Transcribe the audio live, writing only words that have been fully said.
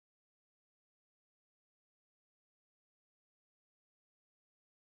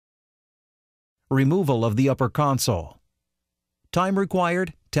Removal of the upper console. Time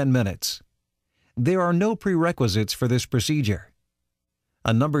required, 10 minutes. There are no prerequisites for this procedure.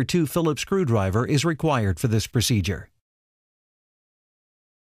 A number 2 Phillips screwdriver is required for this procedure.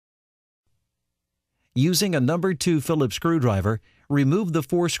 Using a number 2 Phillips screwdriver, remove the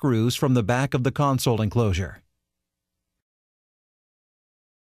 4 screws from the back of the console enclosure.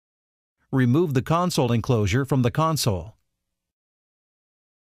 Remove the console enclosure from the console.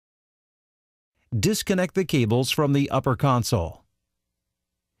 Disconnect the cables from the upper console.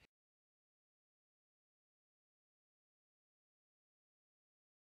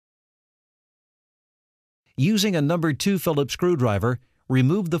 Using a number 2 Phillips screwdriver,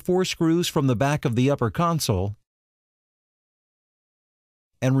 remove the 4 screws from the back of the upper console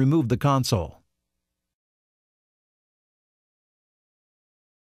and remove the console.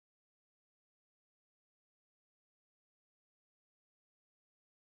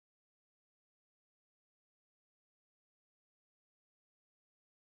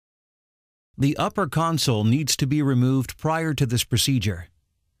 The upper console needs to be removed prior to this procedure.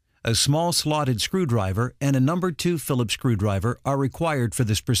 A small slotted screwdriver and a number 2 Phillips screwdriver are required for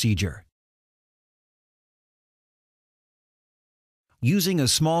this procedure. Using a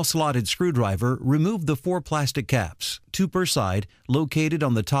small slotted screwdriver, remove the 4 plastic caps, 2 per side, located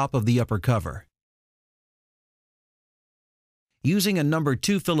on the top of the upper cover. Using a number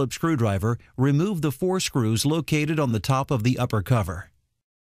 2 Phillips screwdriver, remove the 4 screws located on the top of the upper cover.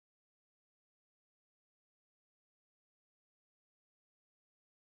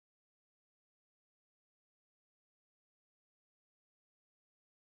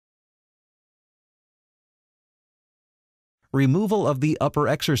 Removal of the upper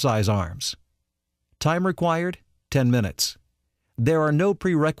exercise arms. Time required, 10 minutes. There are no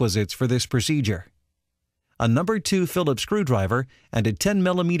prerequisites for this procedure. A number 2 Phillips screwdriver and a 10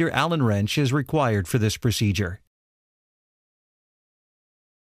 mm Allen wrench is required for this procedure.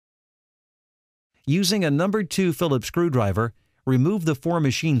 Using a number 2 Phillips screwdriver, remove the 4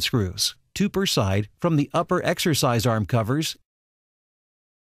 machine screws, 2 per side, from the upper exercise arm covers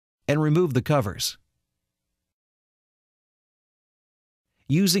and remove the covers.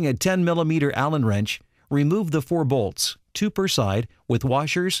 Using a 10 mm Allen wrench, remove the 4 bolts, 2 per side, with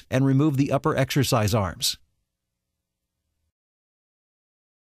washers and remove the upper exercise arms.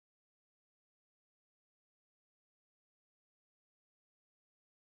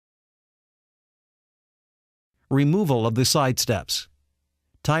 Removal of the side steps.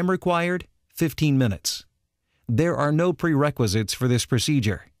 Time required, 15 minutes. There are no prerequisites for this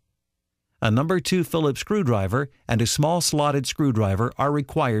procedure. A number 2 Phillips screwdriver and a small slotted screwdriver are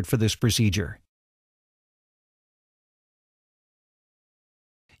required for this procedure.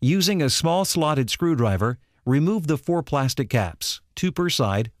 Using a small slotted screwdriver, remove the 4 plastic caps, 2 per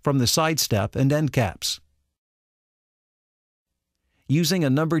side, from the side step and end caps. Using a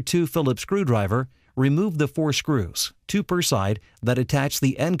number 2 Phillips screwdriver, remove the 4 screws, 2 per side, that attach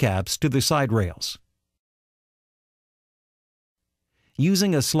the end caps to the side rails.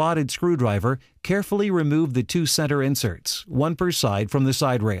 Using a slotted screwdriver, carefully remove the 2 center inserts, 1 per side, from the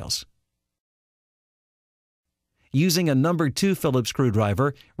side rails. Using a number 2 Phillips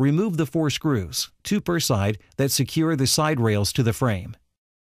screwdriver, remove the 4 screws, 2 per side, that secure the side rails to the frame.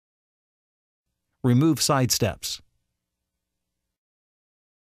 Remove side steps.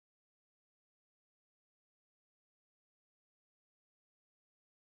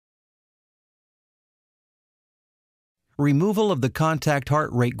 Removal of the contact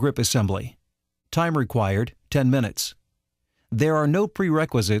heart rate grip assembly. Time required, 10 minutes. There are no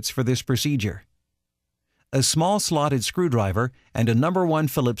prerequisites for this procedure. A small slotted screwdriver and a number 1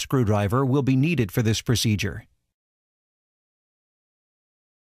 Phillips screwdriver will be needed for this procedure.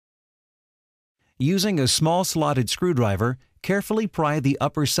 Using a small slotted screwdriver, carefully pry the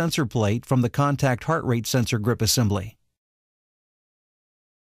upper sensor plate from the contact heart rate sensor grip assembly.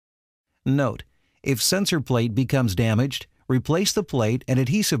 Note: if sensor plate becomes damaged, replace the plate and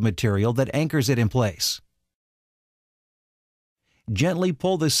adhesive material that anchors it in place. Gently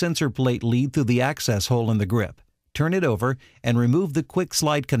pull the sensor plate lead through the access hole in the grip, turn it over, and remove the quick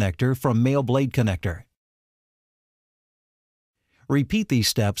slide connector from male blade connector. Repeat these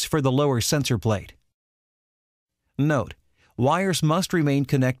steps for the lower sensor plate. Note: wires must remain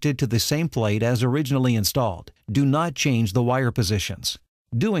connected to the same plate as originally installed. Do not change the wire positions.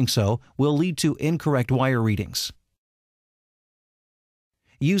 Doing so will lead to incorrect wire readings.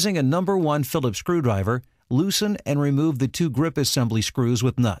 Using a number 1 Phillips screwdriver, loosen and remove the 2 grip assembly screws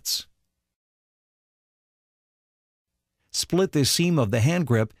with nuts. Split the seam of the hand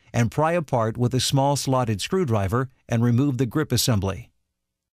grip and pry apart with a small slotted screwdriver and remove the grip assembly.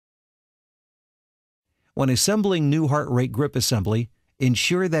 When assembling new heart rate grip assembly,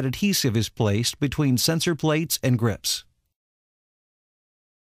 ensure that adhesive is placed between sensor plates and grips.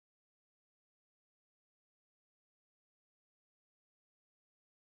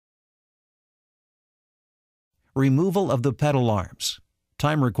 Removal of the pedal arms.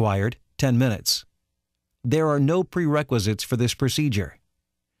 Time required, 10 minutes. There are no prerequisites for this procedure.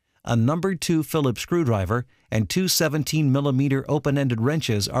 A number 2 Phillips screwdriver and two 17mm open-ended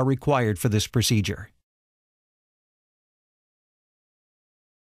wrenches are required for this procedure.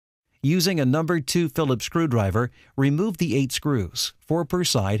 Using a number 2 Phillips screwdriver, remove the 8 screws, 4 per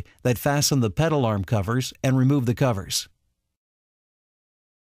side, that fasten the pedal arm covers and remove the covers.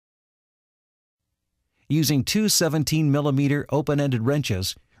 Using two 17mm open-ended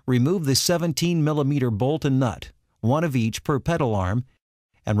wrenches, remove the 17mm bolt and nut, one of each per pedal arm,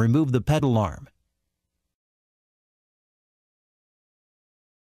 and remove the pedal arm.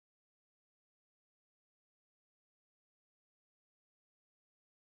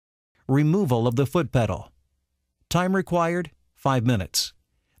 Removal of the foot pedal. Time required, 5 minutes.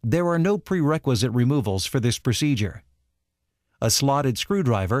 There are no prerequisite removals for this procedure. A slotted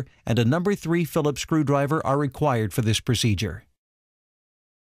screwdriver and a number 3 Phillips screwdriver are required for this procedure.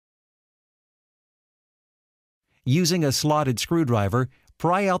 Using a slotted screwdriver,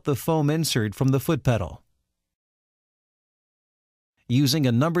 pry out the foam insert from the foot pedal. Using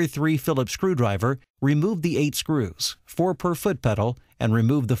a number 3 Phillips screwdriver, remove the 8 screws, 4 per foot pedal, and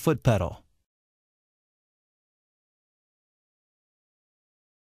remove the foot pedal.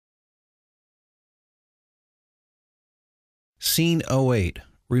 Scene 08.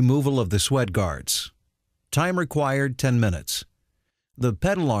 Removal of the sweat guards. Time required, 10 minutes. The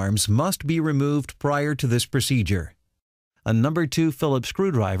pedal arms must be removed prior to this procedure. A number 2 Phillips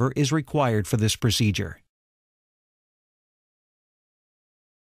screwdriver is required for this procedure.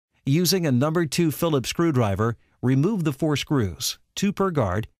 Using a number 2 Phillips screwdriver, remove the 4 screws, 2 per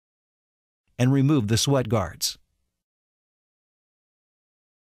guard, and remove the sweat guards.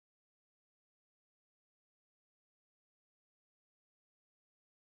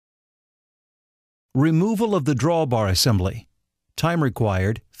 Removal of the drawbar assembly. Time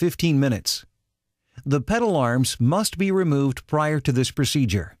required, 15 minutes. The pedal arms must be removed prior to this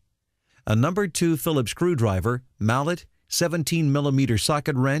procedure. A number 2 Phillips screwdriver, mallet, 17mm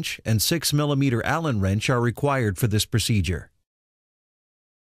socket wrench, and 6mm Allen wrench are required for this procedure.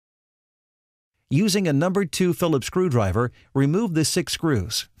 Using a number 2 Phillips screwdriver, remove the 6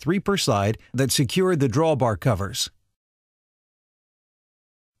 screws, 3 per side, that secure the drawbar covers.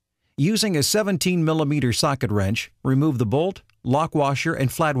 Using a 17mm socket wrench, remove the bolt, lock washer, and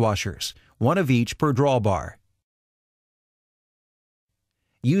flat washers, one of each per drawbar.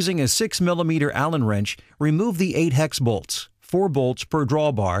 Using a 6mm Allen wrench, remove the 8 hex bolts, 4 bolts per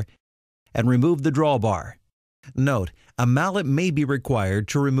drawbar, and remove the drawbar. Note, a mallet may be required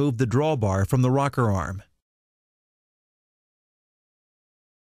to remove the drawbar from the rocker arm.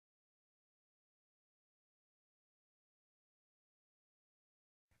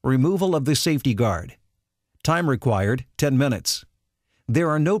 Removal of the safety guard. Time required, 10 minutes. There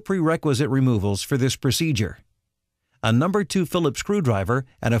are no prerequisite removals for this procedure. A number 2 Phillips screwdriver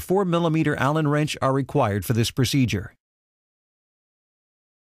and a 4mm Allen wrench are required for this procedure.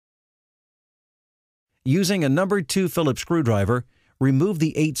 Using a number 2 Phillips screwdriver, remove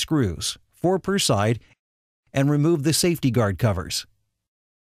the 8 screws, 4 per side, and remove the safety guard covers.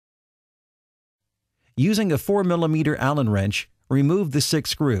 Using a 4mm Allen wrench, remove the 6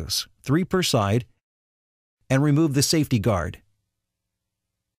 screws, 3 per side, and remove the safety guard.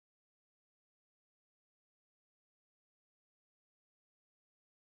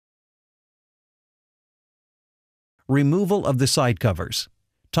 Removal of the side covers.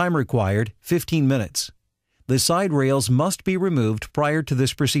 Time required, 15 minutes. The side rails must be removed prior to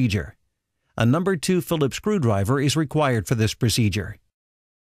this procedure. A number 2 Phillips screwdriver is required for this procedure.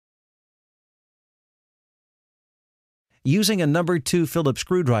 Using a number 2 Phillips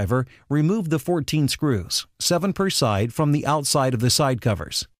screwdriver, remove the 14 screws, 7 per side, from the outside of the side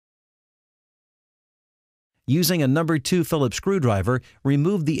covers. Using a number 2 Phillips screwdriver,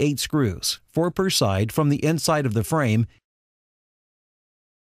 remove the 8 screws, 4 per side, from the inside of the frame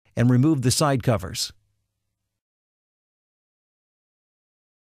and remove the side covers.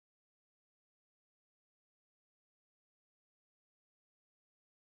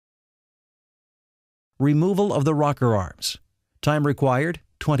 Removal of the rocker arms. Time required,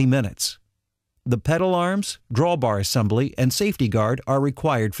 20 minutes. The pedal arms, drawbar assembly, and safety guard are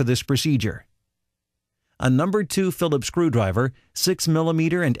required for this procedure. A number 2 Phillips screwdriver,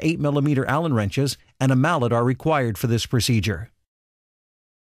 6mm and 8mm Allen wrenches, and a mallet are required for this procedure.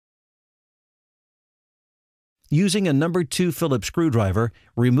 Using a number 2 Phillips screwdriver,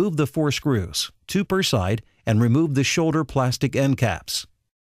 remove the 4 screws, 2 per side, and remove the shoulder plastic end caps.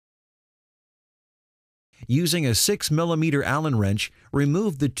 Using a 6 mm Allen wrench,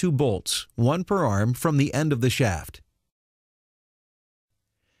 remove the 2 bolts, 1 per arm, from the end of the shaft.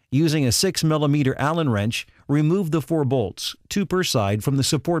 Using a 6 mm Allen wrench, remove the 4 bolts, 2 per side, from the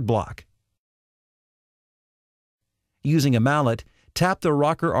support block. Using a mallet, tap the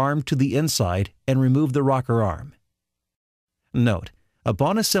rocker arm to the inside and remove the rocker arm. Note: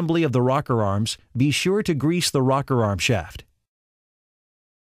 upon assembly of the rocker arms, be sure to grease the rocker arm shaft.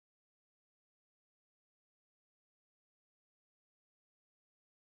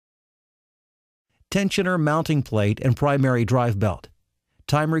 Tensioner mounting plate and primary drive belt.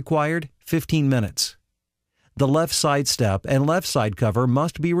 Time required, 15 minutes. The left side step and left side cover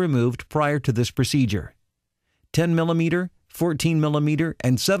must be removed prior to this procedure. 10 mm, 14 mm,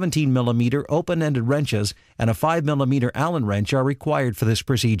 and 17 mm open-ended wrenches and a 5 mm Allen wrench are required for this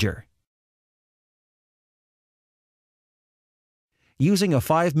procedure. Using a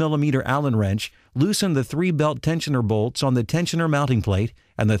 5 mm Allen wrench, loosen the 3 belt tensioner bolts on the tensioner mounting plate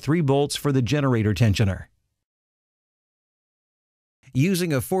and the 3 bolts for the generator tensioner.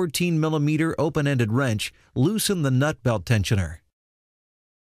 Using a 14 mm open-ended wrench, loosen the nut belt tensioner.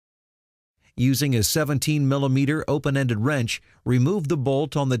 Using a 17 mm open-ended wrench, remove the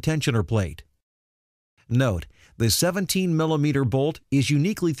bolt on the tensioner plate. Note: the 17 mm bolt is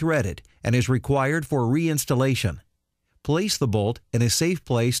uniquely threaded and is required for reinstallation. Place the bolt in a safe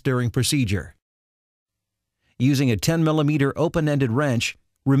place during procedure. Using a 10 mm open-ended wrench,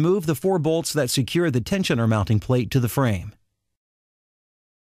 remove the 4 bolts that secure the tensioner mounting plate to the frame.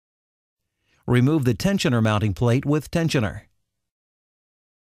 Remove the tensioner mounting plate with tensioner.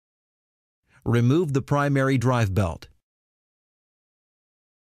 Remove the primary drive belt.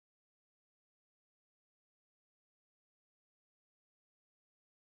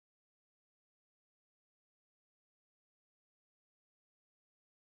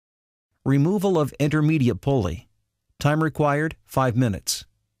 Removal of intermediate pulley. Time required, 5 minutes.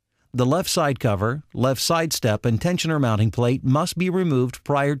 The left side cover, left side step, and tensioner mounting plate must be removed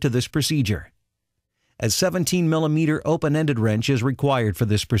prior to this procedure. A 17 mm open-ended wrench is required for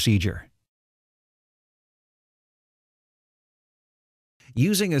this procedure.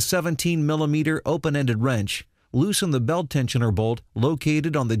 Using a 17 mm open-ended wrench, loosen the belt tensioner bolt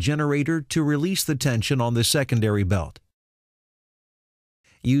located on the generator to release the tension on the secondary belt.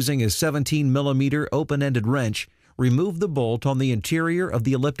 Using a 17 mm open-ended wrench, remove the bolt on the interior of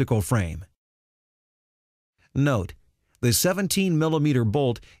the elliptical frame. Note: the 17 mm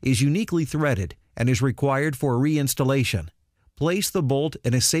bolt is uniquely threaded and is required for reinstallation. Place the bolt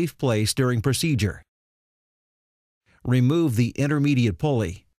in a safe place during procedure. Remove the intermediate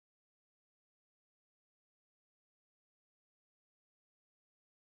pulley.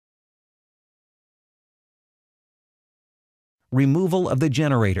 Removal of the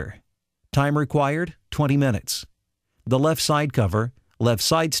generator. Time required, 20 minutes. The left side cover, left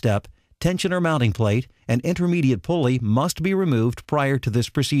side step, tensioner mounting plate, and intermediate pulley must be removed prior to this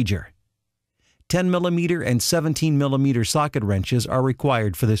procedure. 10 mm and 17 mm socket wrenches are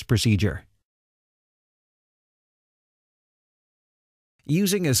required for this procedure.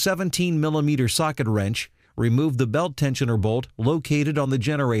 Using a 17 mm socket wrench, remove the belt tensioner bolt located on the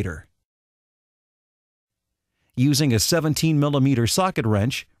generator. Using a 17 mm socket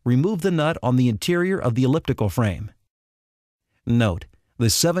wrench, remove the nut on the interior of the elliptical frame. Note: the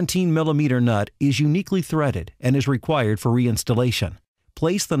 17 mm nut is uniquely threaded and is required for reinstallation.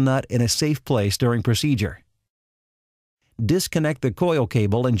 Place the nut in a safe place during procedure. Disconnect the coil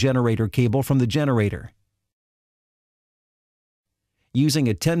cable and generator cable from the generator. Using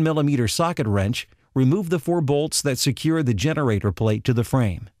a 10 mm socket wrench, remove the 4 bolts that secure the generator plate to the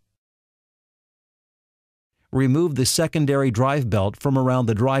frame. Remove the secondary drive belt from around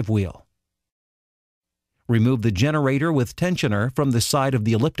the drive wheel. Remove the generator with tensioner from the side of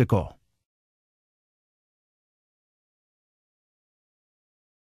the elliptical.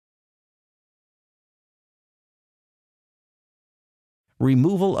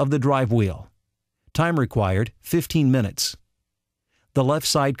 Removal of the drive wheel. Time required, 15 minutes. The left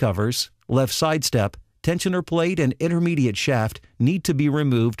side covers, left side step, tensioner plate, and intermediate shaft need to be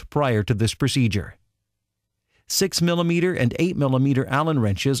removed prior to this procedure. 6 mm and 8 mm Allen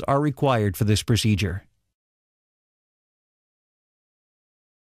wrenches are required for this procedure.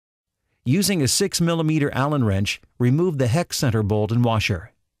 Using a 6 mm Allen wrench, remove the hex center bolt and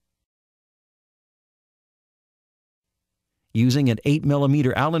washer. Using an 8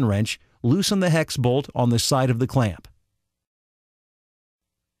 mm Allen wrench, loosen the hex bolt on the side of the clamp.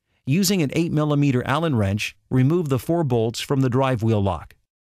 Using an 8mm Allen wrench, remove the 4 bolts from the drive wheel lock.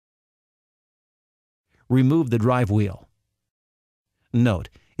 Remove the drive wheel. Note,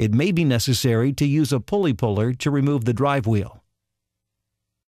 it may be necessary to use a pulley puller to remove the drive wheel.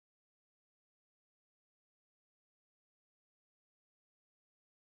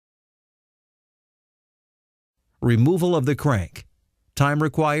 Removal of the crank. Time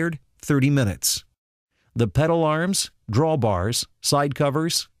required, 30 minutes. The pedal arms, drawbars, side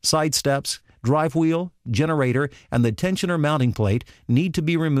covers, side steps, drive wheel, generator, and the tensioner mounting plate need to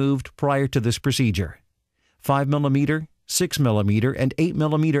be removed prior to this procedure. 5mm, 6mm, and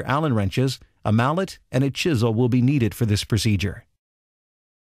 8mm Allen wrenches, a mallet, and a chisel will be needed for this procedure.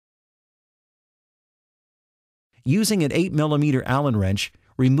 Using an 8mm Allen wrench,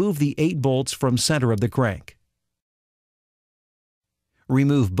 remove the 8 bolts from center of the crank.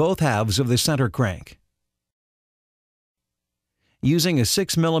 Remove both halves of the center crank. Using a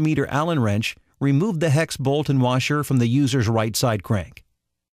 6mm Allen wrench, remove the hex bolt and washer from the user's right side crank.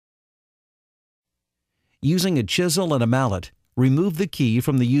 Using a chisel and a mallet, remove the key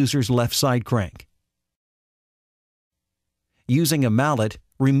from the user's left side crank. Using a mallet,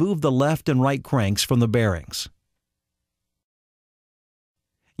 remove the left and right cranks from the bearings.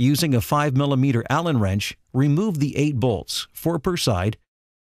 Using a 5mm Allen wrench, remove the 8 bolts, 4 per side,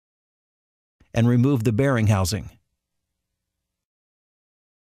 and remove the bearing housing.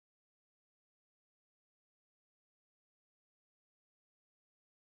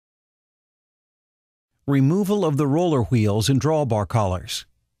 Removal of the roller wheels and drawbar collars.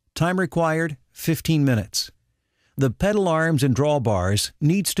 Time required, 15 minutes. The pedal arms and drawbars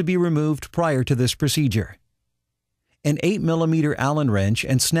needs to be removed prior to this procedure. An 8mm Allen wrench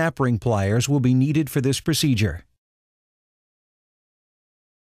and snap ring pliers will be needed for this procedure.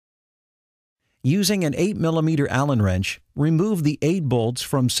 Using an 8mm Allen wrench, remove the 8 bolts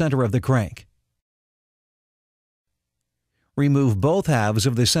from center of the crank. Remove both halves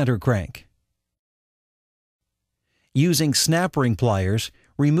of the center crank. Using snap ring pliers,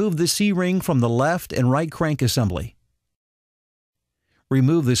 remove the C-ring from the left and right crank assembly.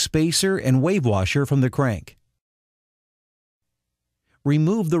 Remove the spacer and wave washer from the crank.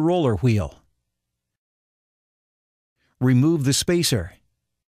 Remove the roller wheel. Remove the spacer.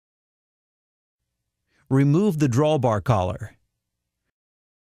 Remove the drawbar collar.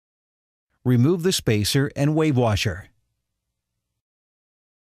 Remove the spacer and wave washer.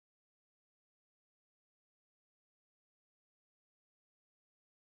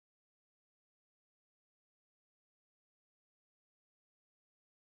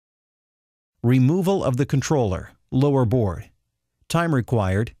 Removal of the controller, lower board. Time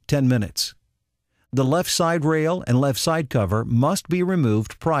required, 10 minutes. The left side rail and left side cover must be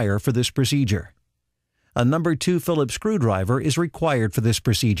removed prior for this procedure. A number 2 Phillips screwdriver is required for this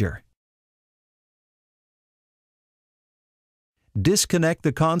procedure. Disconnect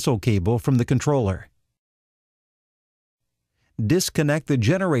the console cable from the controller. Disconnect the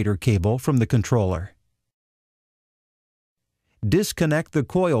generator cable from the controller. Disconnect the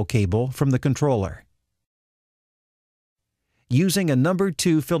coil cable from the controller. Using a number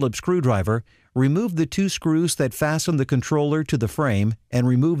 2 Phillips screwdriver, remove the 2 screws that fasten the controller to the frame and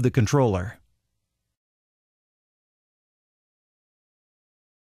remove the controller.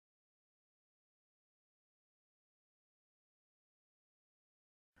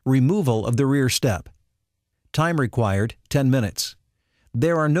 Removal of the rear step. Time required, 10 minutes.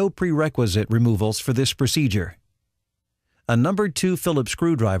 There are no prerequisite removals for this procedure. A number 2 Phillips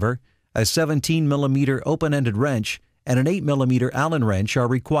screwdriver, a 17mm open-ended wrench, and an 8mm Allen wrench are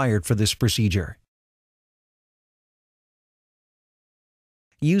required for this procedure.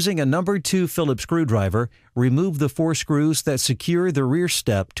 Using a number 2 Phillips screwdriver, remove the 4 screws that secure the rear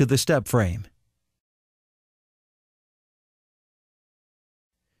step to the step frame.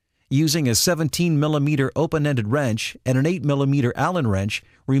 Using a 17mm open-ended wrench and an 8mm Allen wrench,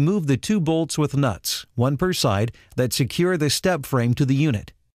 remove the 2 bolts with nuts, 1 per side, that secure the step frame to the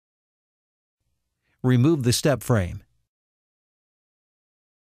unit. Remove the step frame.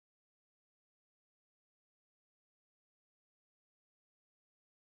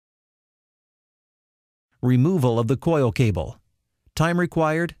 Removal of the coil cable. Time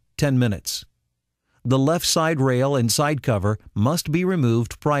required, 10 minutes. The left side rail and side cover must be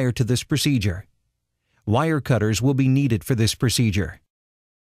removed prior to this procedure. Wire cutters will be needed for this procedure.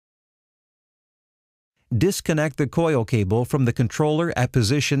 Disconnect the coil cable from the controller at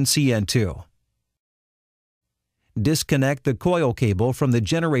position CN2. Disconnect the coil cable from the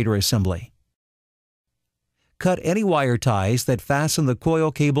generator assembly. Cut any wire ties that fasten the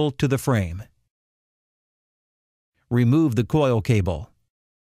coil cable to the frame. Remove the coil cable.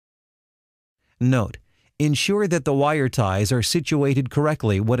 Note: ensure that the wire ties are situated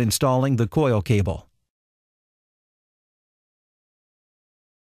correctly when installing the coil cable.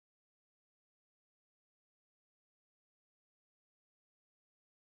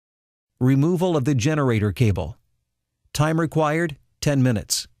 Removal of the generator cable. Time required, 10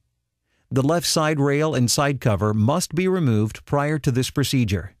 minutes. The left side rail and side cover must be removed prior to this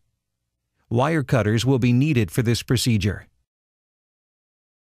procedure. Wire cutters will be needed for this procedure.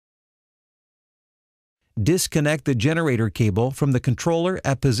 Disconnect the generator cable from the controller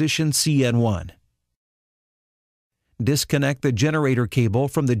at position CN1. Disconnect the generator cable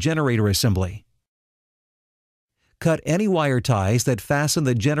from the generator assembly. Cut any wire ties that fasten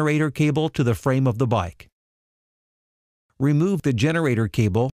the generator cable to the frame of the bike. Remove the generator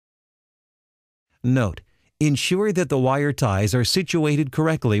cable. Note: ensure that the wire ties are situated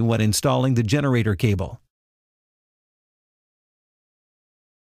correctly when installing the generator cable.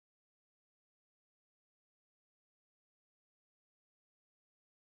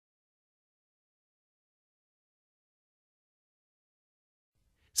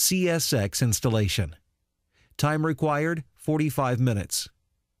 CSX installation. Time required, 45 minutes.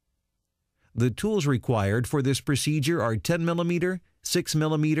 The tools required for this procedure are 10 mm, 6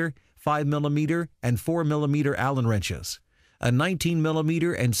 mm, 5 mm, and 4 mm Allen wrenches, a 19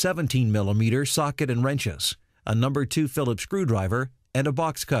 mm and 17 mm socket and wrenches, a No. 2 Phillips screwdriver, and a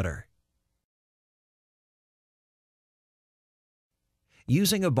box cutter.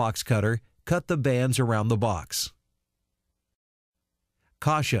 Using a box cutter, cut the bands around the box.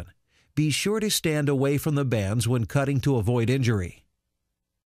 Caution: be sure to stand away from the bands when cutting to avoid injury.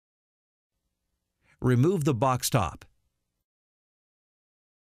 Remove the box top.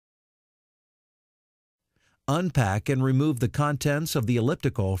 Unpack and remove the contents of the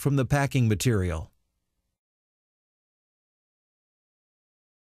elliptical from the packing material.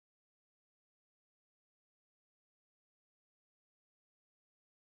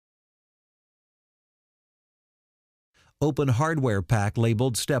 Open hardware pack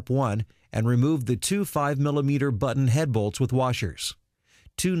labeled Step 1 and remove the two 5 mm button head bolts with washers,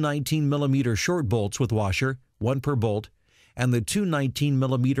 two 19 mm short bolts with washer, one per bolt, and the two 19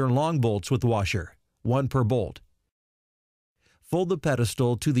 mm long bolts with washer, one per bolt. Fold the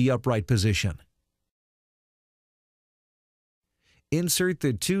pedestal to the upright position. Insert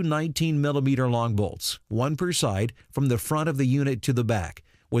the two 19 mm long bolts, one per side, from the front of the unit to the back,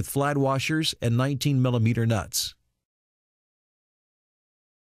 with flat washers and 19 mm nuts.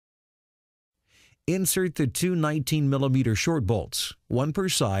 Insert the two 19 mm short bolts, one per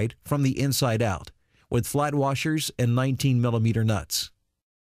side, from the inside out, with flat washers and 19 mm nuts.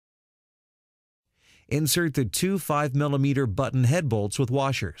 Insert the two 5 mm button head bolts with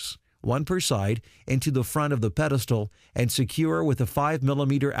washers, one per side, into the front of the pedestal and secure with a 5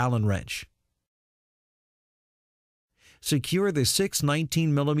 mm Allen wrench. Secure the six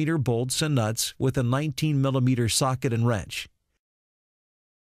 19 mm bolts and nuts with a 19 mm socket and wrench.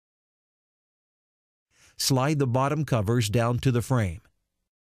 Slide the bottom covers down to the frame.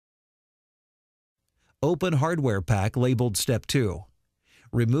 Open hardware pack labeled Step 2.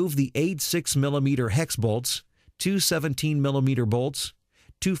 Remove the 8 6 mm hex bolts, two 17 mm bolts,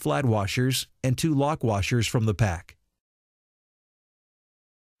 two flat washers, and two lock washers from the pack.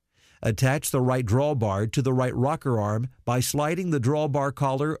 Attach the right drawbar to the right rocker arm by sliding the drawbar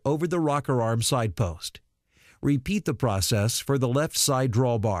collar over the rocker arm side post. Repeat the process for the left side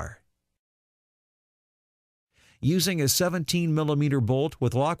drawbar. Using a 17 mm bolt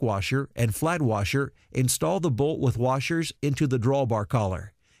with lock washer and flat washer, install the bolt with washers into the drawbar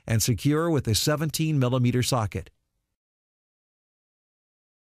collar and secure with a 17 mm socket.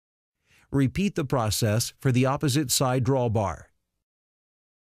 Repeat the process for the opposite side drawbar.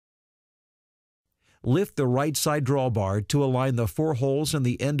 Lift the right side drawbar to align the 4 holes in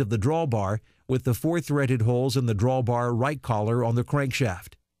the end of the drawbar with the 4 threaded holes in the drawbar right collar on the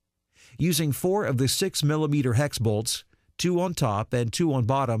crankshaft. Using 4 of the 6 mm hex bolts, 2 on top and 2 on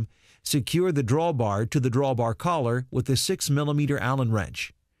bottom, secure the drawbar to the drawbar collar with a 6 mm Allen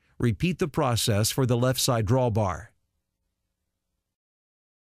wrench. Repeat the process for the left side drawbar.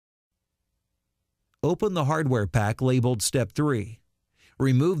 Open the hardware pack labeled Step 3.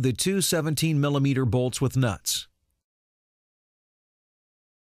 Remove the two 17 mm bolts with nuts.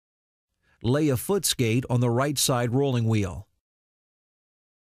 Lay a foot skate on the right side rolling wheel.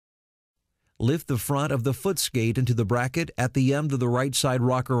 Lift the front of the foot skate into the bracket at the end of the right side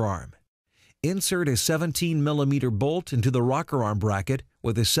rocker arm. Insert a 17 mm bolt into the rocker arm bracket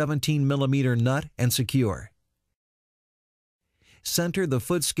with a 17 mm nut and secure. Center the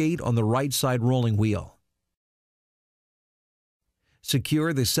foot skate on the right side rolling wheel.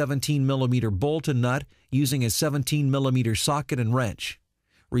 Secure the 17mm bolt and nut using a 17mm socket and wrench.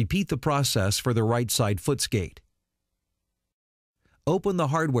 Repeat the process for the right side footskate. Open the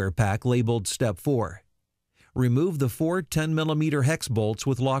hardware pack labeled Step 4. Remove the 4 10mm hex bolts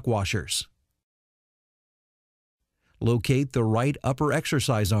with lock washers. Locate the right upper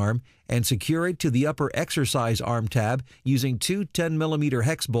exercise arm and secure it to the upper exercise arm tab using 2 10mm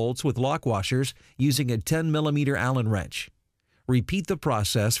hex bolts with lock washers using a 10mm Allen wrench. Repeat the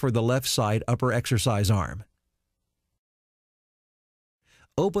process for the left side upper exercise arm.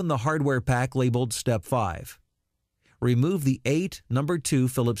 Open the hardware pack labeled Step 5. Remove the 8 No. 2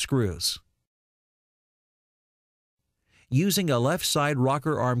 Phillips screws. Using a left side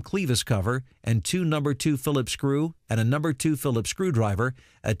rocker arm clevis cover and 2 No. 2 Phillips screw and a No. 2 Phillips screwdriver,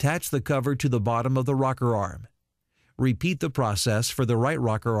 attach the cover to the bottom of the rocker arm. Repeat the process for the right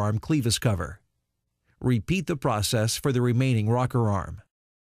rocker arm clevis cover. Repeat the process for the remaining rocker arm.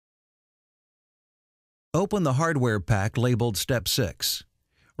 Open the hardware pack labeled Step 6.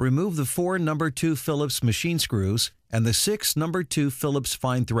 Remove the 4 No. 2 Phillips machine screws and the 6 No. 2 Phillips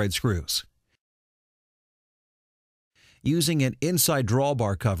fine thread screws. Using an inside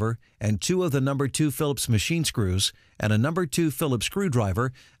drawbar cover and 2 of the No. 2 Phillips machine screws and a No. 2 Phillips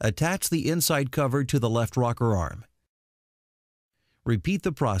screwdriver, attach the inside cover to the left rocker arm. Repeat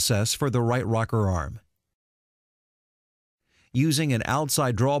the process for the right rocker arm. Using an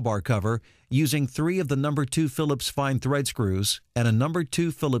outside drawbar cover, using 3 of the No. 2 Phillips fine thread screws and a No.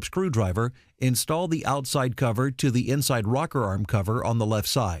 2 Phillips screwdriver, install the outside cover to the inside rocker arm cover on the left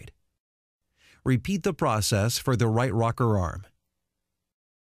side. Repeat the process for the right rocker arm.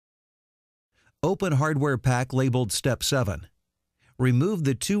 Open hardware pack labeled Step 7. Remove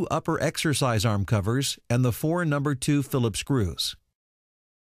the 2 upper exercise arm covers and the 4 No. 2 Phillips screws.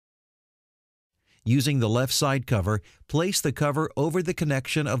 Using the left side cover, place the cover over the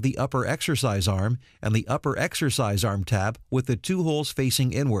connection of the upper exercise arm and the upper exercise arm tab with the 2 holes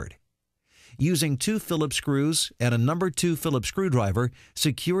facing inward. Using 2 Phillips screws and a No. 2 Phillips screwdriver,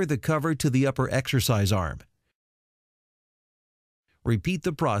 secure the cover to the upper exercise arm. Repeat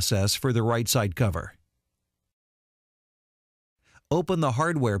the process for the right side cover. Open the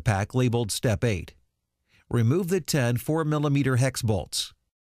hardware pack labeled Step 8. Remove the 10 4mm hex bolts.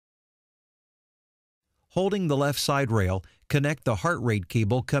 Holding the left side rail, connect the heart rate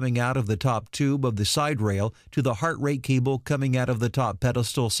cable coming out of the top tube of the side rail to the heart rate cable coming out of the top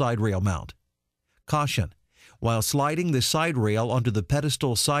pedestal side rail mount. Caution: while sliding the side rail onto the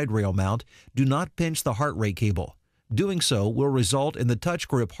pedestal side rail mount, do not pinch the heart rate cable. Doing so will result in the touch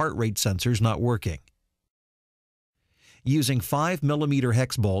grip heart rate sensors not working. Using 5mm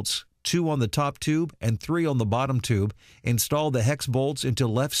hex bolts, 2 on the top tube and 3 on the bottom tube, install the hex bolts into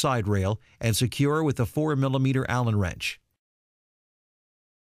left side rail and secure with a 4mm Allen wrench.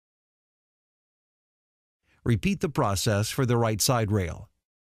 Repeat the process for the right side rail.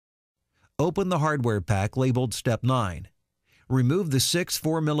 Open the hardware pack labeled Step 9. Remove the 6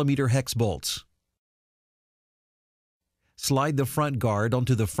 4mm hex bolts. Slide the front guard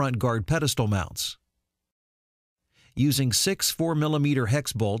onto the front guard pedestal mounts. Using 6 4mm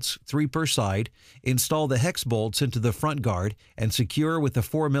hex bolts, 3 per side, install the hex bolts into the front guard and secure with a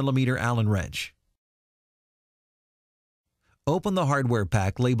 4mm Allen wrench. Open the hardware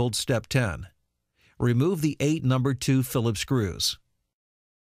pack labeled Step 10. Remove the 8 No. 2 Phillips screws.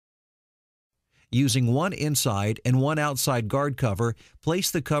 Using 1 inside and 1 outside guard cover, place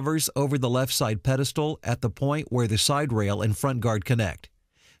the covers over the left side pedestal at the point where the side rail and front guard connect.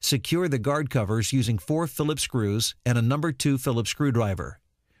 Secure the guard covers using 4 Phillips screws and a No. 2 Phillips screwdriver.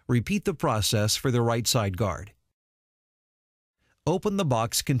 Repeat the process for the right side guard. Open the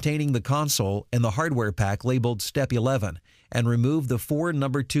box containing the console and the hardware pack labeled Step 11 and remove the 4 No.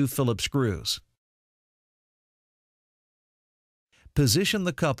 2 Phillips screws. Position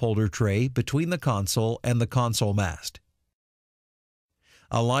the cup holder tray between the console and the console mast.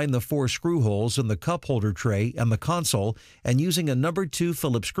 Align the 4 screw holes in the cup holder tray and the console, and using a No. 2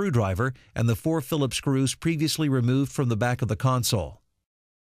 Phillips screwdriver and the 4 Phillips screws previously removed from the back of the console.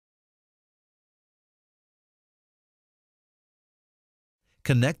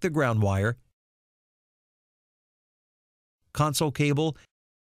 Connect the ground wire, console cable,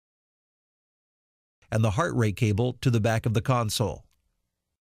 and the heart rate cable to the back of the console.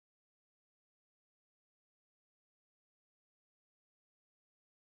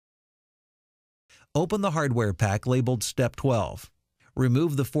 Open the hardware pack labeled Step 12.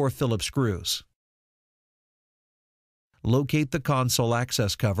 Remove the 4 Phillips screws. Locate the console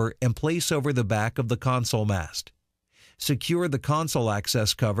access cover and place over the back of the console mast. Secure the console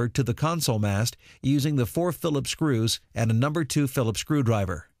access cover to the console mast using the 4 Phillips screws and a number 2 Phillips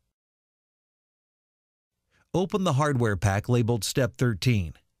screwdriver. Open the hardware pack labeled Step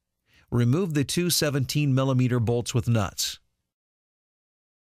 13. Remove the two 17mm bolts with nuts.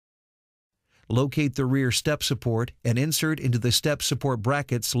 Locate the rear step support and insert into the step support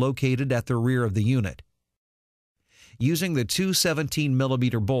brackets located at the rear of the unit. Using the two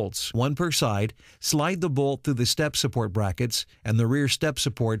 17mm bolts, one per side, slide the bolt through the step support brackets and the rear step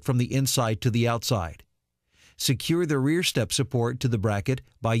support from the inside to the outside. Secure the rear step support to the bracket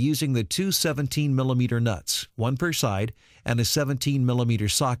by using the two 17mm nuts, one per side, and a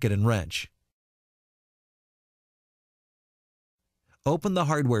 17mm socket and wrench. Open the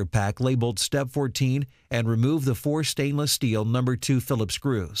hardware pack labeled Step 14 and remove the 4 stainless steel number 2 Phillips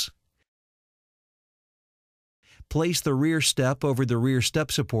screws. Place the rear step over the rear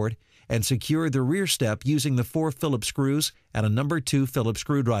step support and secure the rear step using the 4 Phillips screws and a number 2 Phillips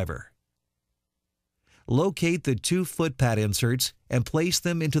screwdriver. Locate the 2 foot pad inserts and place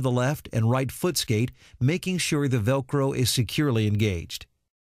them into the left and right foot skate, making sure the Velcro is securely engaged.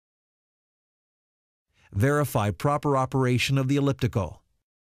 Verify proper operation of the elliptical.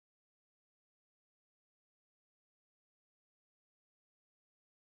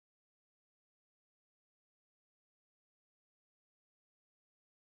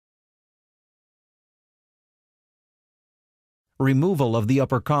 Removal of the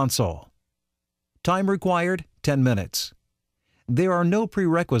upper console. Time required, 10 minutes. There are no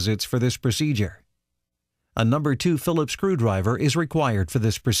prerequisites for this procedure. A number 2 Phillips screwdriver is required for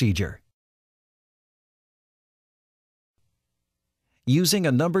this procedure. Using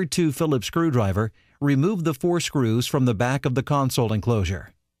a number 2 Phillips screwdriver, remove the 4 screws from the back of the console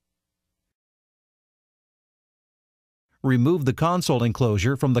enclosure. Remove the console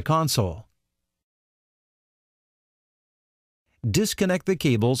enclosure from the console. Disconnect the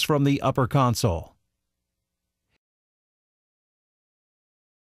cables from the upper console.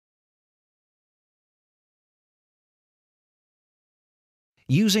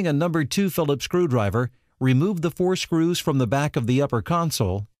 Using a number 2 Phillips screwdriver, remove the 4 screws from the back of the upper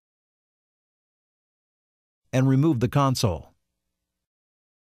console and remove the console.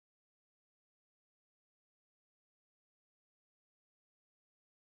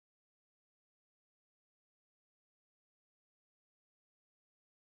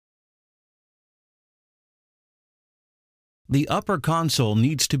 The upper console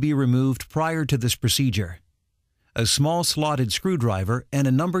needs to be removed prior to this procedure. A small slotted screwdriver and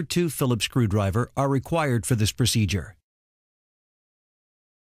a number 2 Phillips screwdriver are required for this procedure.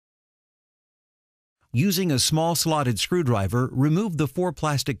 Using a small slotted screwdriver, remove the 4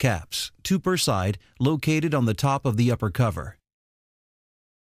 plastic caps, 2 per side, located on the top of the upper cover.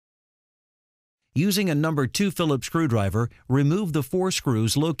 Using a number 2 Phillips screwdriver, remove the 4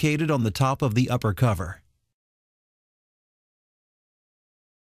 screws located on the top of the upper cover.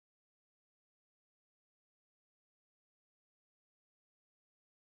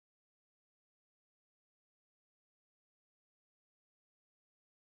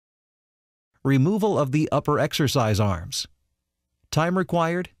 Removal of the upper exercise arms. Time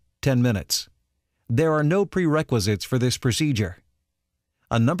required, 10 minutes. There are no prerequisites for this procedure.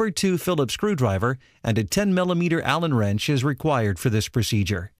 A number 2 Phillips screwdriver and a 10mm Allen wrench is required for this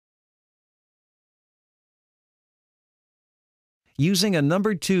procedure. Using a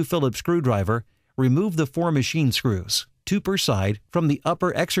number 2 Phillips screwdriver, remove the 4 machine screws, 2 per side, from the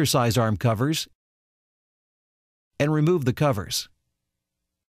upper exercise arm covers and remove the covers.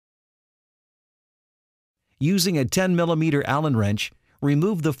 Using a 10mm Allen wrench,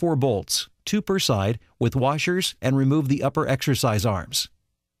 remove the 4 bolts, 2 per side, with washers and remove the upper exercise arms.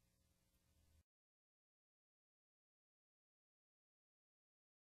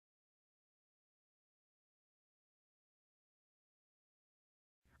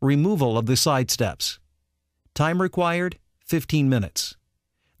 Removal of the side steps. Time required, 15 minutes.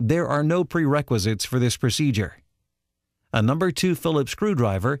 There are no prerequisites for this procedure. A number 2 Phillips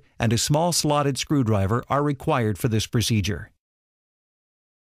screwdriver and a small slotted screwdriver are required for this procedure.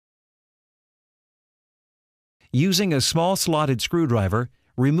 Using a small slotted screwdriver,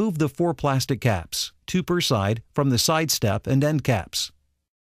 remove the 4 plastic caps, 2 per side, from the side step and end caps.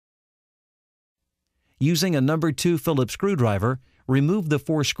 Using a number 2 Phillips screwdriver, remove the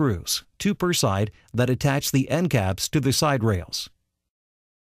 4 screws, 2 per side, that attach the end caps to the side rails.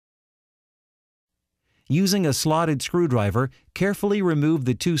 Using a slotted screwdriver, carefully remove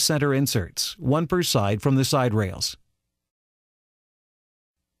the 2 center inserts, 1 per side, from the side rails.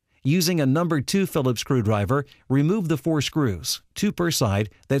 Using a number 2 Phillips screwdriver, remove the 4 screws, 2 per side,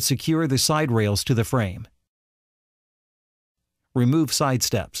 that secure the side rails to the frame. Remove side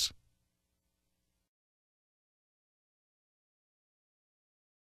steps.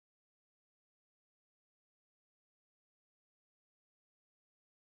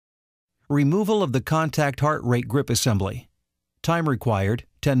 Removal of the contact heart rate grip assembly. Time required,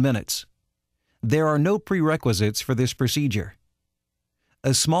 10 minutes. There are no prerequisites for this procedure.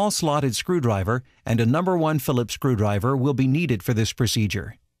 A small slotted screwdriver and a No. 1 Phillips screwdriver will be needed for this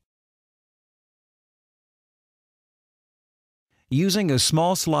procedure. Using a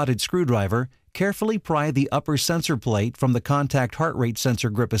small slotted screwdriver, carefully pry the upper sensor plate from the contact heart rate sensor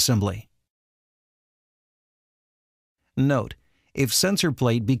grip assembly. Note: if sensor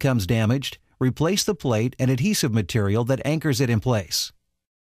plate becomes damaged, replace the plate and adhesive material that anchors it in place.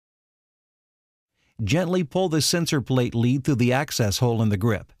 Gently pull the sensor plate lead through the access hole in the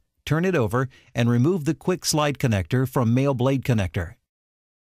grip, turn it over, and remove the quick slide connector from male blade connector.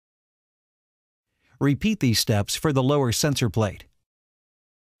 Repeat these steps for the lower sensor plate.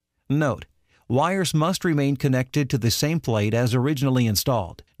 Note: wires must remain connected to the same plate as originally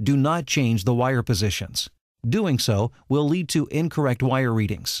installed. Do not change the wire positions. Doing so will lead to incorrect wire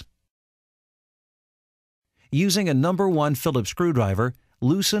readings. Using a No. 1 Phillips screwdriver,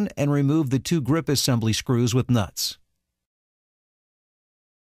 loosen and remove the 2 grip assembly screws with nuts.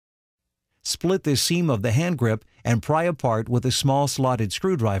 Split the seam of the hand grip and pry apart with a small slotted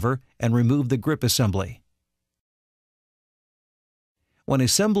screwdriver and remove the grip assembly. When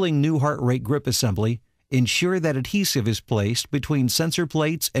assembling new heart rate grip assembly, ensure that adhesive is placed between sensor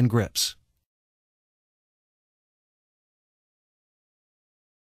plates and grips.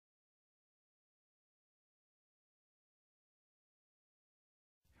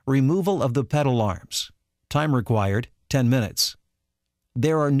 Removal of the pedal arms. Time required, 10 minutes.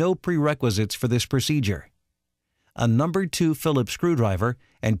 There are no prerequisites for this procedure. A No. 2 Phillips screwdriver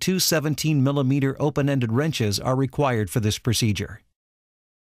and 2 17mm open-ended wrenches are required for this procedure.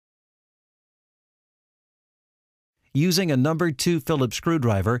 Using a No. 2 Phillips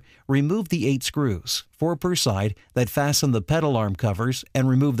screwdriver, remove the 8 screws, 4 per side, that fasten the pedal arm covers and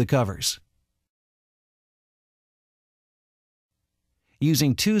remove the covers.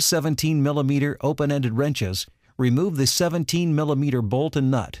 Using 2 17mm open-ended wrenches, remove the 17mm bolt and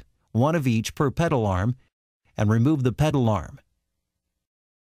nut, one of each per pedal arm, and remove the pedal arm.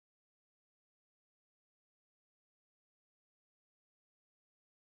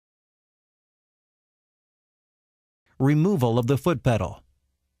 Removal of the foot pedal.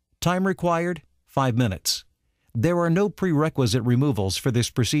 Time required, 5 minutes. There are no prerequisite removals for this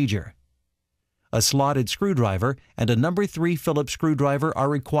procedure. A slotted screwdriver and a No. 3 Phillips screwdriver are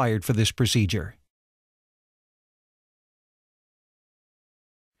required for this procedure.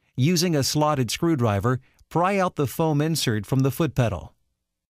 Using a slotted screwdriver, pry out the foam insert from the foot pedal.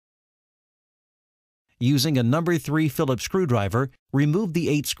 Using a No. 3 Phillips screwdriver, remove the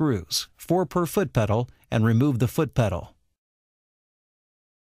 8 screws, 4 per foot pedal, and remove the foot pedal.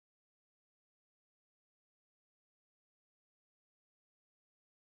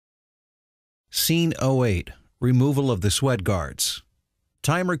 Scene 08. Removal of the sweat guards.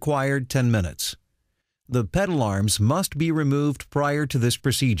 Time required, 10 minutes. The pedal arms must be removed prior to this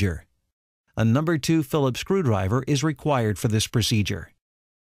procedure. A No. 2 Phillips screwdriver is required for this procedure.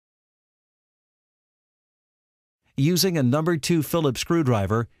 Using a No. 2 Phillips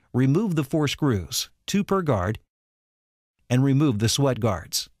screwdriver, remove the 4 screws, 2 per guard, and remove the sweat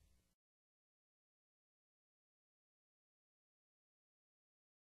guards.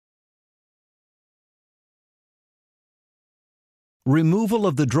 Removal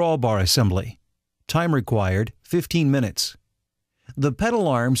of the drawbar assembly. Time required, 15 minutes. The pedal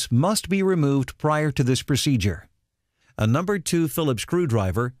arms must be removed prior to this procedure. A No. 2 Phillips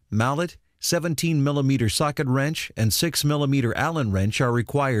screwdriver, mallet, 17mm socket wrench, and 6mm Allen wrench are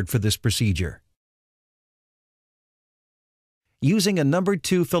required for this procedure. Using a No.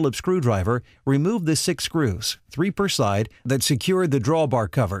 2 Phillips screwdriver, remove the 6 screws, 3 per side, that secure the drawbar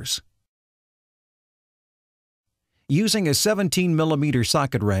covers. Using a 17mm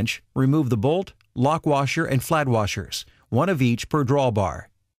socket wrench, remove the bolt, lock washer, and flat washers, one of each per drawbar.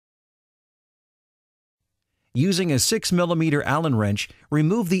 Using a 6mm Allen wrench,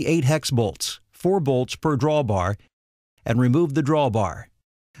 remove the 8 hex bolts, 4 bolts per drawbar, and remove the drawbar.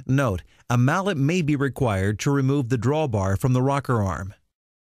 Note: a mallet may be required to remove the drawbar from the rocker arm.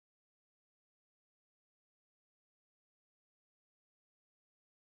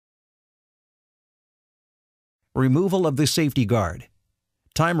 Removal of the safety guard.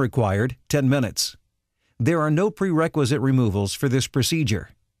 Time required, 10 minutes. There are no prerequisite removals for this procedure.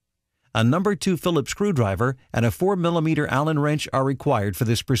 A No. 2 Phillips screwdriver and a 4mm Allen wrench are required for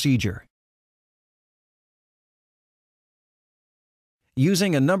this procedure.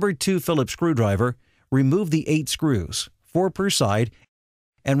 Using a number 2 Phillips screwdriver, remove the 8 screws, 4 per side,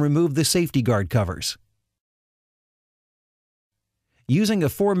 and remove the safety guard covers. Using a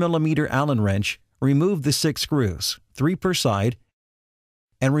 4 mm Allen wrench, remove the 6 screws, 3 per side,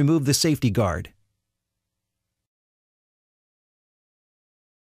 and remove the safety guard.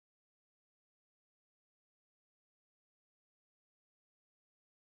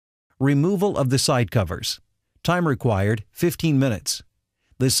 Removal of the side covers. Time required, 15 minutes.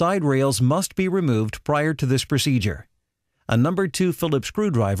 The side rails must be removed prior to this procedure. A number 2 Phillips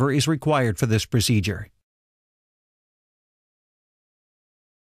screwdriver is required for this procedure.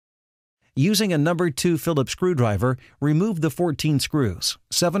 Using a number 2 Phillips screwdriver, remove the 14 screws,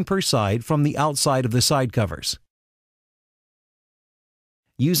 7 per side, from the outside of the side covers.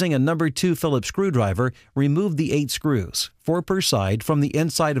 Using a number 2 Phillips screwdriver, remove the 8 screws, 4 per side, from the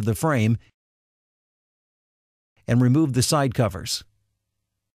inside of the frame and remove the side covers.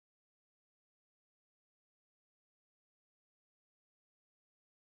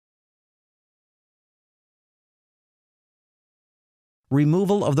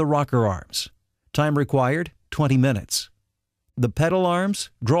 Removal of the rocker arms. Time required, 20 minutes. The pedal arms,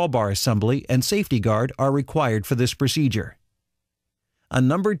 drawbar assembly, and safety guard are required for this procedure. A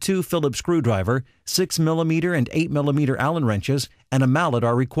number 2 Phillips screwdriver, 6 mm and 8 mm Allen wrenches, and a mallet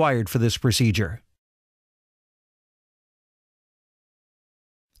are required for this procedure.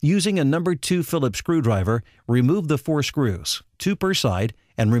 Using a number 2 Phillips screwdriver, remove the 4 screws, 2 per side,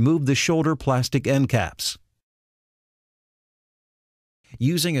 and remove the shoulder plastic end caps.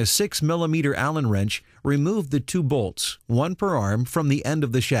 Using a 6 mm Allen wrench, remove the 2 bolts, 1 per arm, from the end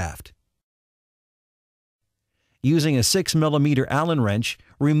of the shaft. Using a 6 mm Allen wrench,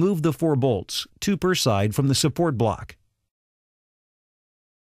 remove the 4 bolts, 2 per side, from the support block.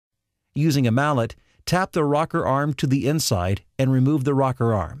 Using a mallet, tap the rocker arm to the inside and remove the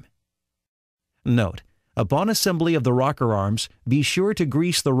rocker arm. Note: upon assembly of the rocker arms, be sure to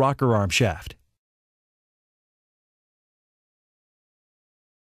grease the rocker arm shaft.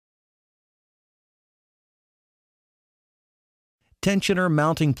 Tensioner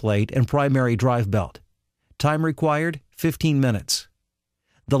mounting plate and primary drive belt. Time required, 15 minutes.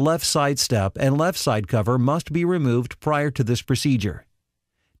 The left side step and left side cover must be removed prior to this procedure.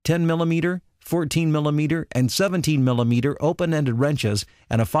 10 mm, 14 mm, and 17 mm open-ended wrenches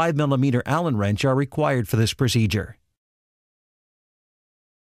and a 5 mm Allen wrench are required for this procedure.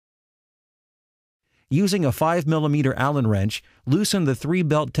 Using a 5 mm Allen wrench, loosen the 3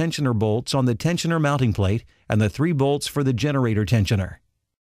 belt tensioner bolts on the tensioner mounting plate and the 3 bolts for the generator tensioner.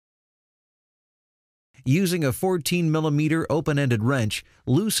 Using a 14 mm open-ended wrench,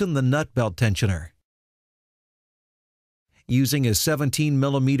 loosen the nut belt tensioner. Using a 17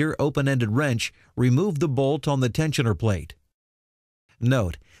 mm open-ended wrench, remove the bolt on the tensioner plate.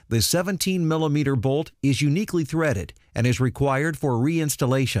 Note: the 17 mm bolt is uniquely threaded and is required for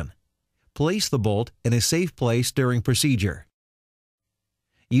reinstallation. Place the bolt in a safe place during procedure.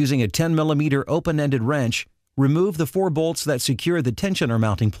 Using a 10 mm open-ended wrench, remove the 4 bolts that secure the tensioner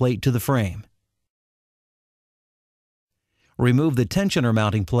mounting plate to the frame. Remove the tensioner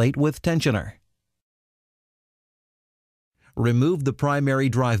mounting plate with tensioner. Remove the primary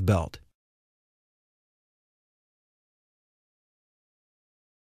drive belt.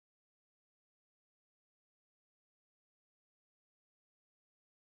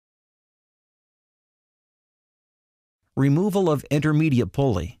 Removal of intermediate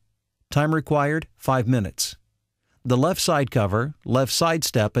pulley. Time required, 5 minutes. The left side cover, left side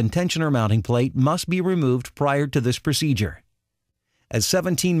step, and tensioner mounting plate must be removed prior to this procedure. A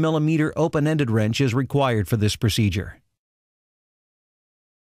 17 mm open-ended wrench is required for this procedure.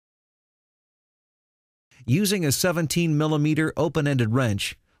 Using a 17 mm open-ended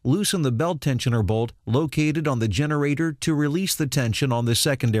wrench, loosen the belt tensioner bolt located on the generator to release the tension on the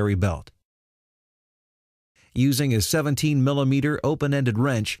secondary belt. Using a 17 mm open-ended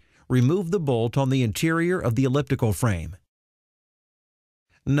wrench, remove the bolt on the interior of the elliptical frame.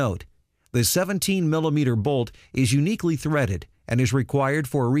 Note: the 17 mm bolt is uniquely threaded and is required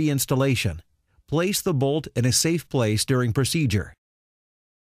for reinstallation. Place the bolt in a safe place during procedure.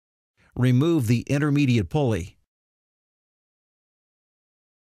 Remove the intermediate pulley.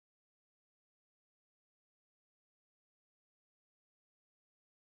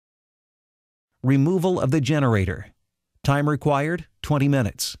 Removal of the generator. Time required, 20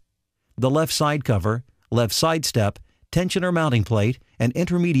 minutes. The left side cover, left side step, tensioner mounting plate, and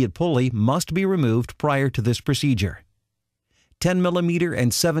intermediate pulley must be removed prior to this procedure. 10 mm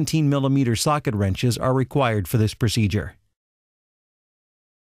and 17 mm socket wrenches are required for this procedure.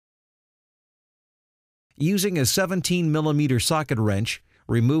 Using a 17mm socket wrench,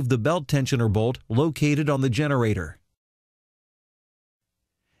 remove the belt tensioner bolt located on the generator.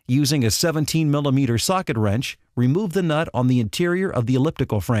 Using a 17mm socket wrench, remove the nut on the interior of the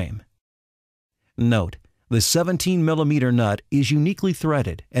elliptical frame. Note: the 17mm nut is uniquely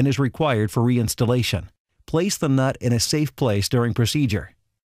threaded and is required for reinstallation. Place the nut in a safe place during procedure.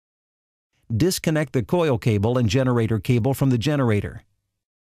 Disconnect the coil cable and generator cable from the generator.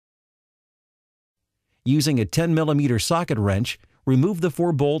 Using a 10mm socket wrench, remove the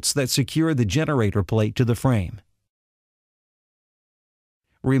 4 bolts that secure the generator plate to the frame.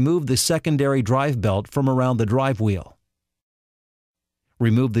 Remove the secondary drive belt from around the drive wheel.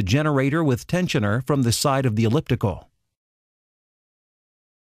 Remove the generator with tensioner from the side of the elliptical.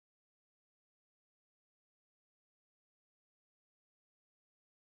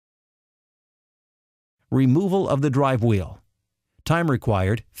 Removal of the drive wheel. Time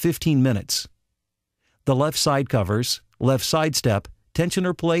required 15 minutes. The left side covers, left side step,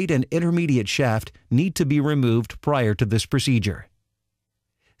 tensioner plate, and intermediate shaft need to be removed prior to this procedure.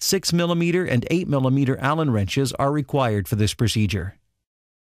 6mm and 8mm Allen wrenches are required for this procedure.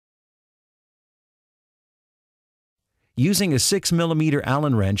 Using a 6mm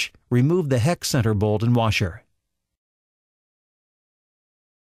Allen wrench, remove the hex center bolt and washer.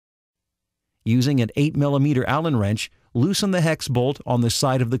 Using an 8mm Allen wrench, loosen the hex bolt on the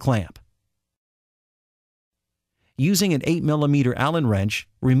side of the clamp. Using an 8mm Allen wrench,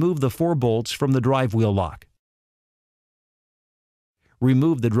 remove the 4 bolts from the drive wheel lock.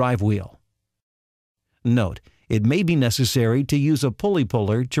 Remove the drive wheel. Note: it may be necessary to use a pulley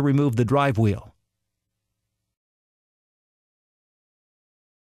puller to remove the drive wheel.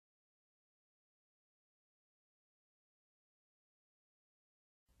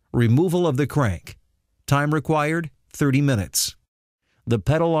 Removal of the crank. Time required 30 minutes. The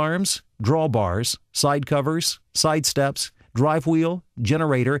pedal arms, drawbars, side covers, side steps, drive wheel,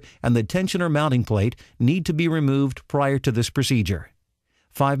 generator, and the tensioner mounting plate need to be removed prior to this procedure.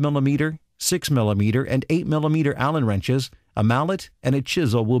 5mm, 6mm, and 8mm Allen wrenches, a mallet, and a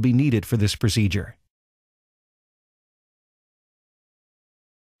chisel will be needed for this procedure.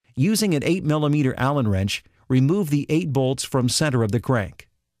 Using an 8mm Allen wrench, remove the 8 bolts from center of the crank.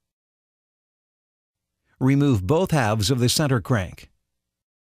 Remove both halves of the center crank.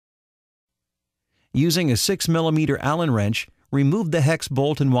 Using a 6mm Allen wrench, remove the hex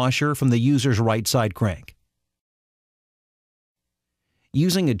bolt and washer from the user's right side crank.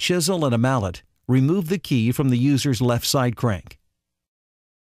 Using a chisel and a mallet, remove the key from the user's left side crank.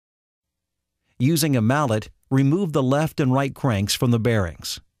 Using a mallet, remove the left and right cranks from the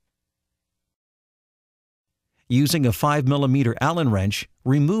bearings. Using a 5mm Allen wrench,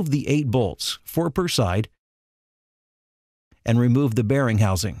 remove the 8 bolts, 4 per side, and remove the bearing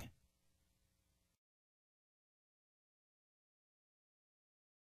housing.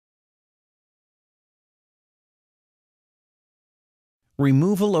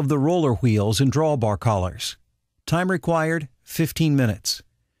 Removal of the roller wheels and drawbar collars. Time required 15 minutes.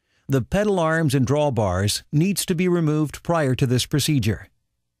 The pedal arms and drawbars needs to be removed prior to this procedure.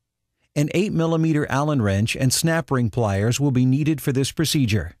 An 8mm Allen wrench and snap ring pliers will be needed for this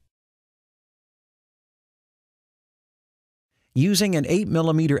procedure. Using an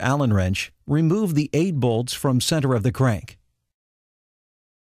 8mm Allen wrench, remove the 8 bolts from center of the crank.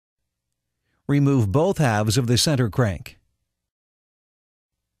 Remove both halves of the center crank.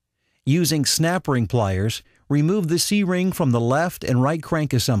 Using snap ring pliers, remove the C-ring from the left and right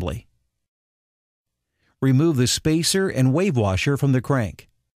crank assembly. Remove the spacer and wave washer from the crank.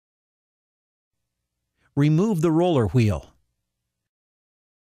 Remove the roller wheel.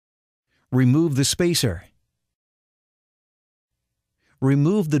 Remove the spacer.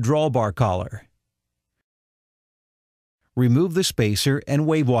 Remove the drawbar collar. Remove the spacer and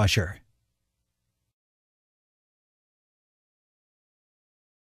wave washer.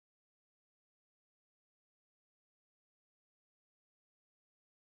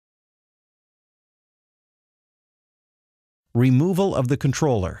 Removal of the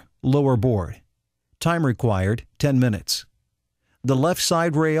controller, lower board. Time required 10 minutes. The left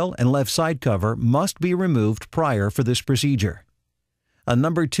side rail and left side cover must be removed prior for this procedure. A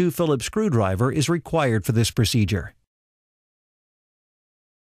number 2 Phillips screwdriver is required for this procedure.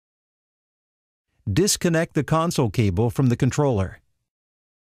 Disconnect the console cable from the controller.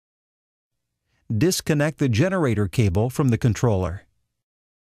 Disconnect the generator cable from the controller.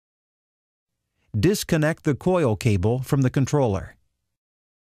 Disconnect the coil cable from the controller.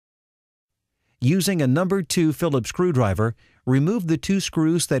 Using a number 2 Phillips screwdriver, remove the 2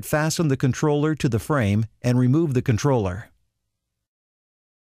 screws that fasten the controller to the frame and remove the controller.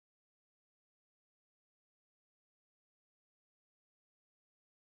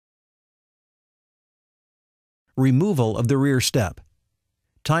 Removal of the rear step.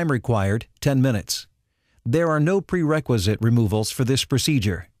 Time required 10 minutes. There are no prerequisite removals for this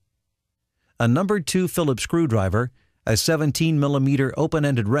procedure. A number 2 Phillips screwdriver, a 17 mm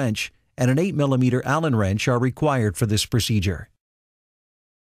open-ended wrench, and an 8 mm Allen wrench are required for this procedure.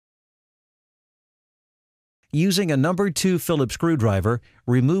 Using a number 2 Phillips screwdriver,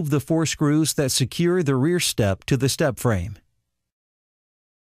 remove the 4 screws that secure the rear step to the step frame.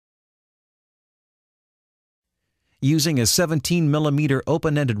 Using a 17 mm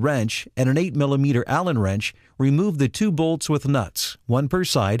open-ended wrench and an 8 mm Allen wrench, remove the 2 bolts with nuts, one per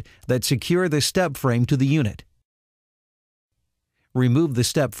side, that secure the step frame to the unit. Remove the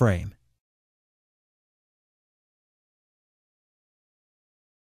step frame.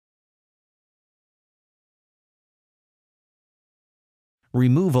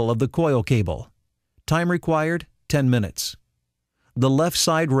 Removal of the coil cable. Time required 10 minutes. The left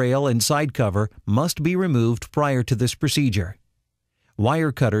side rail and side cover must be removed prior to this procedure.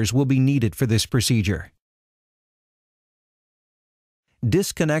 Wire cutters will be needed for this procedure.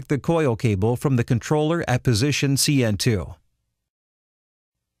 Disconnect the coil cable from the controller at position CN2.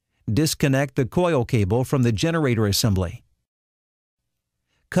 Disconnect the coil cable from the generator assembly.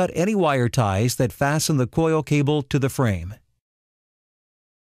 Cut any wire ties that fasten the coil cable to the frame.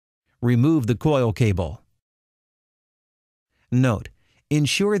 Remove the coil cable. Note: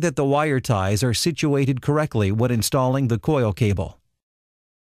 ensure that the wire ties are situated correctly when installing the coil cable.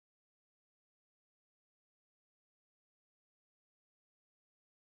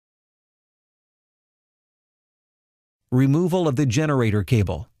 Removal of the generator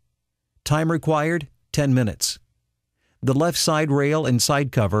cable. Time required 10 minutes. The left side rail and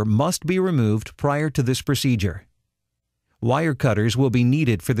side cover must be removed prior to this procedure. Wire cutters will be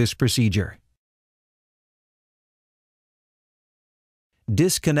needed for this procedure.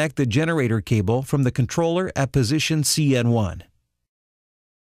 Disconnect the generator cable from the controller at position CN1.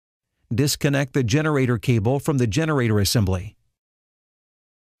 Disconnect the generator cable from the generator assembly.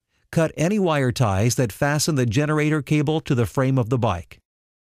 Cut any wire ties that fasten the generator cable to the frame of the bike.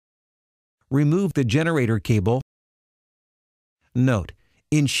 Remove the generator cable. Note: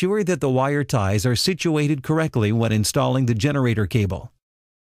 ensure that the wire ties are situated correctly when installing the generator cable.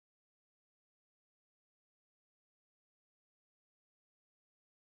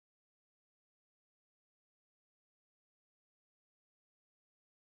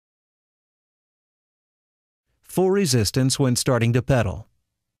 Full resistance when starting to pedal.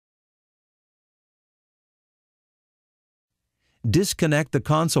 Disconnect the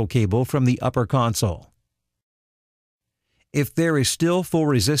console cable from the upper console. If there is still full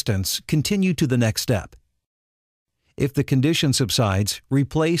resistance, continue to the next step. If the condition subsides,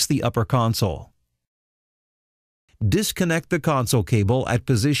 replace the upper console. Disconnect the console cable at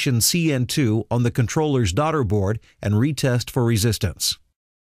position CN2 on the controller's daughter board and retest for resistance.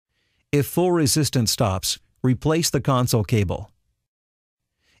 If full resistance stops, replace the console cable.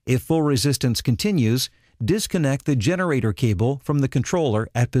 If full resistance continues, disconnect the generator cable from the controller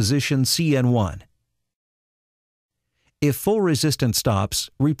at position CN1. If full resistance stops,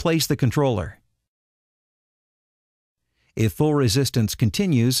 replace the controller. If full resistance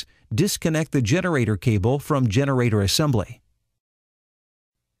continues, disconnect the generator cable from generator assembly.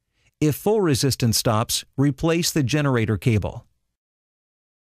 If full resistance stops, replace the generator cable.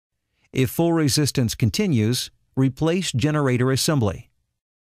 If full resistance continues, replace generator assembly.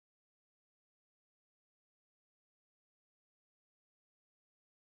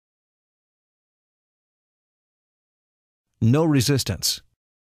 No resistance.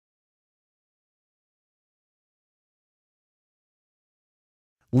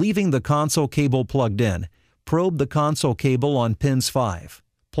 Leaving the console cable plugged in, probe the console cable on pins 5,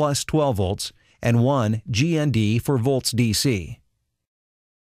 plus 12 volts, and 1 GND for volts DC.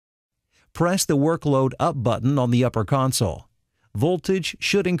 Press the workload up button on the upper console. Voltage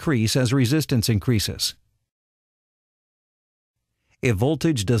should increase as resistance increases. If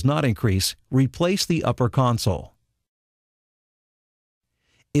voltage does not increase, replace the upper console.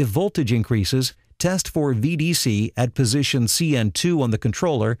 If voltage increases, test for VDC at position CN2 on the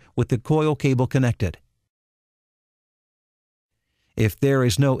controller with the coil cable connected. If there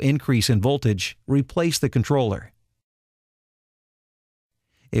is no increase in voltage, replace the controller.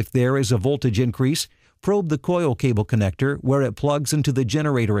 If there is a voltage increase, probe the coil cable connector where it plugs into the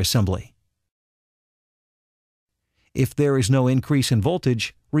generator assembly. If there is no increase in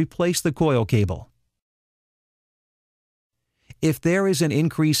voltage, replace the coil cable. If there is an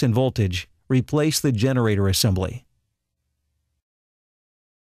increase in voltage, replace the generator assembly.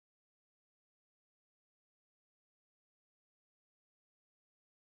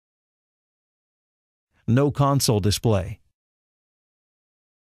 No console display.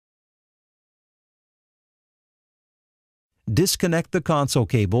 Disconnect the console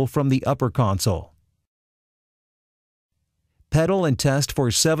cable from the upper console. Pedal and test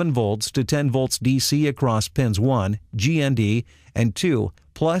for 7 volts to 10 volts DC across pins 1, GND, and 2,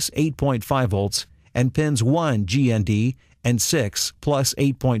 plus 8.5 volts, and pins 1, GND, and 6, plus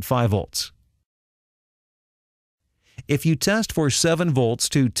 8.5 volts. If you test for 7 volts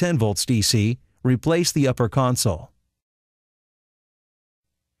to 10 volts DC, replace the upper console.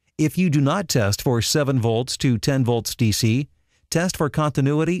 If you do not test for 7 volts to 10 volts DC, test for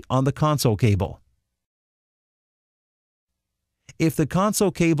continuity on the console cable. If the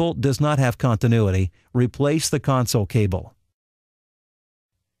console cable does not have continuity, replace the console cable.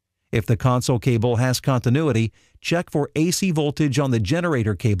 If the console cable has continuity, check for AC voltage on the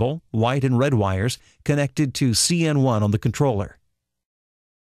generator cable, white and red wires, connected to CN1 on the controller.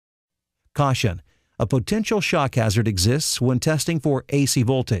 Caution: a potential shock hazard exists when testing for AC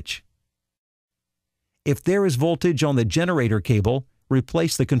voltage. If there is voltage on the generator cable,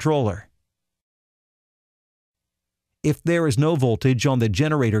 replace the controller. If there is no voltage on the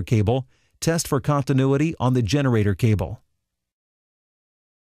generator cable, test for continuity on the generator cable.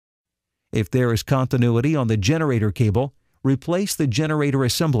 If there is continuity on the generator cable, replace the generator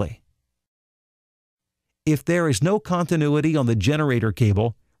assembly. If there is no continuity on the generator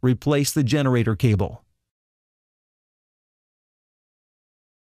cable, replace the generator cable.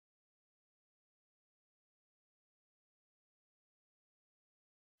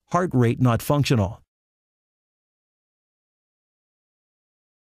 Heart rate not functional.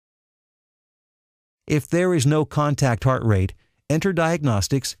 If there is no contact heart rate, enter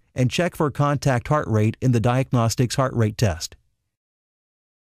diagnostics and check for contact heart rate in the diagnostics heart rate test.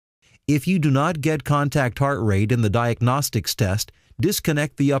 If you do not get contact heart rate in the diagnostics test,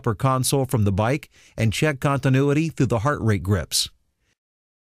 disconnect the upper console from the bike and check continuity through the heart rate grips.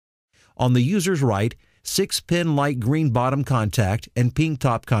 On the user's right, 6-pin light green bottom contact and pink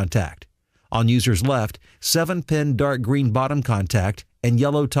top contact. On user's left, 7-pin dark green bottom contact and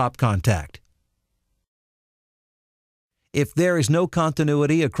yellow top contact. If there is no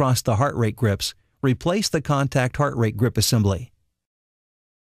continuity across the heart rate grips, replace the contact heart rate grip assembly.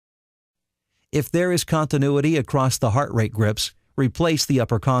 If there is continuity across the heart rate grips, replace the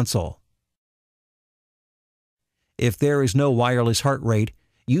upper console. If there is no wireless heart rate,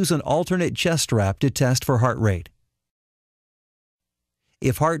 use an alternate chest strap to test for heart rate.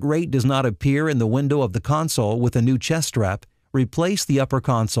 If heart rate does not appear in the window of the console with a new chest strap, replace the upper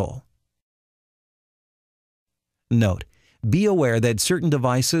console. Note: be aware that certain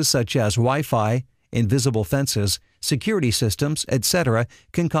devices such as Wi-Fi, invisible fences, security systems, etc.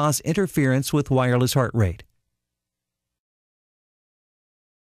 can cause interference with wireless heart rate.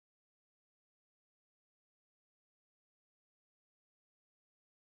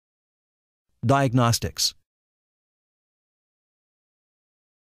 Diagnostics.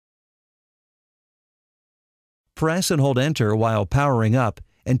 Press and hold Enter while powering up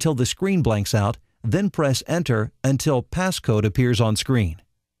until the screen blanks out, then press Enter until passcode appears on screen.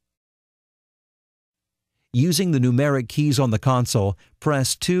 Using the numeric keys on the console,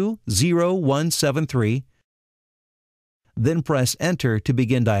 press 20173, then press Enter to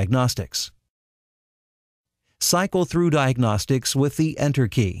begin diagnostics. Cycle through diagnostics with the Enter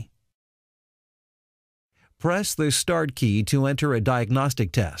key. Press the Start key to enter a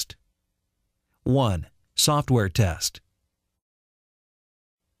diagnostic test. 1. Software test.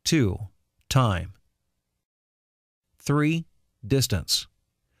 2. Time. 3. Distance.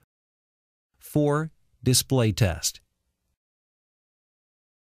 4. Display test.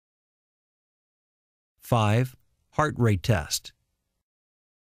 5. Heart rate test.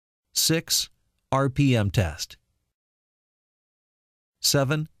 6. RPM test.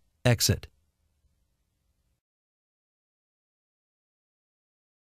 7. Exit.